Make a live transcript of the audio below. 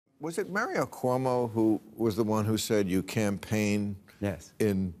Was it Mario Cuomo who was the one who said you campaign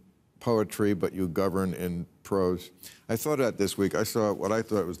in poetry, but you govern in prose? I thought that this week. I saw what I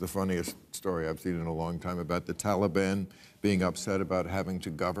thought was the funniest story I've seen in a long time about the Taliban being upset about having to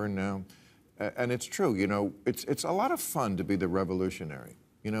govern now. And it's true, you know, it's a lot of fun to be the revolutionary.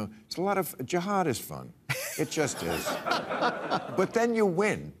 You know, it's a lot of, jihad is fun. It just is. But then you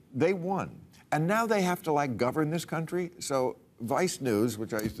win. They won. And now they have to, like, govern this country. So Vice News,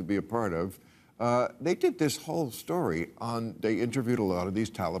 which I used to be a part of, they did this whole story on, they interviewed a lot of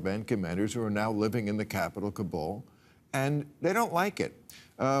these Taliban commanders who are now living in the capital, Kabul, and they don't like it.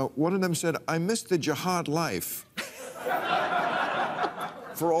 One of them said, I miss the jihad life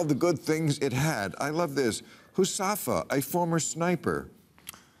for all the good things it had. I love this. Husafa, a former sniper,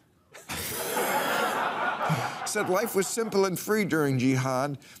 said life was simple and free during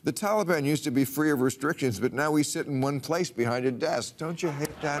jihad. The Taliban used to be free of restrictions, but now we sit in one place behind a desk. Don't you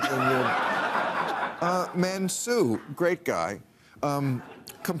hate that when you're... Mansoor, great guy,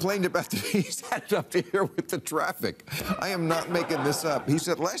 complained about the... He's headed up to here with the traffic. I am not making this up. He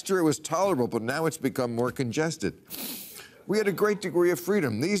said last year it was tolerable, but now it's become more congested. We had a great degree of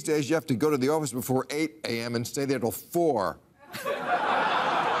freedom. These days you have to go to the office before 8 a.m. and stay there till 4.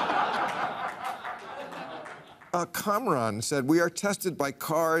 Kamran said, we are tested by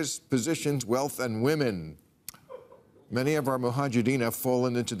cars, positions, wealth, and women. Many of our mujahideen have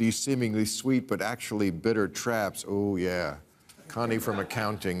fallen into these seemingly sweet but actually bitter traps. Oh, yeah. Connie from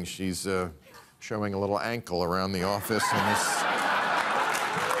accounting, she's showing a little ankle around the office. And this...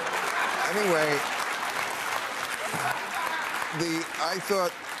 Anyway, I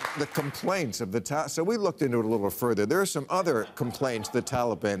thought the complaints of the Taliban... So we looked into it a little further. There are some other complaints the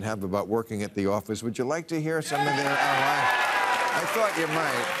Taliban have about working at the office. Would you like to hear some of their... I thought you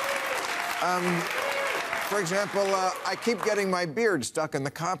might. For example, I keep getting my beard stuck in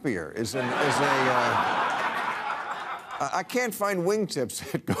the copier. I can't find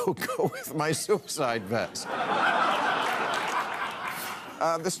wingtips that go with my suicide vest.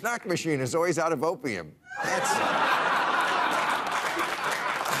 The snack machine is always out of opium.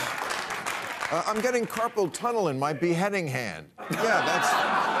 I'm getting carpal tunnel in my beheading hand. Yeah, that's...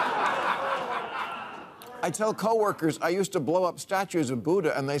 I tell coworkers I used to blow up statues of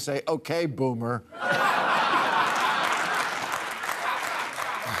Buddha, and they say, okay, boomer.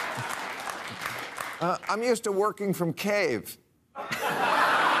 I'm used to working from cave.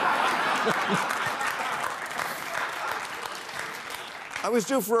 I was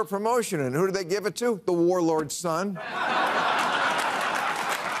due for a promotion, and who did they give it to? The warlord's son.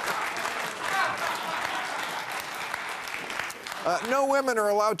 No women are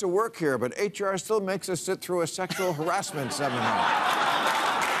allowed to work here, but HR still makes us sit through a sexual harassment seminar.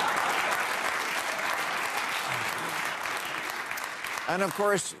 And of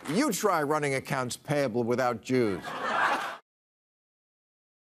course, you try running accounts payable without Jews.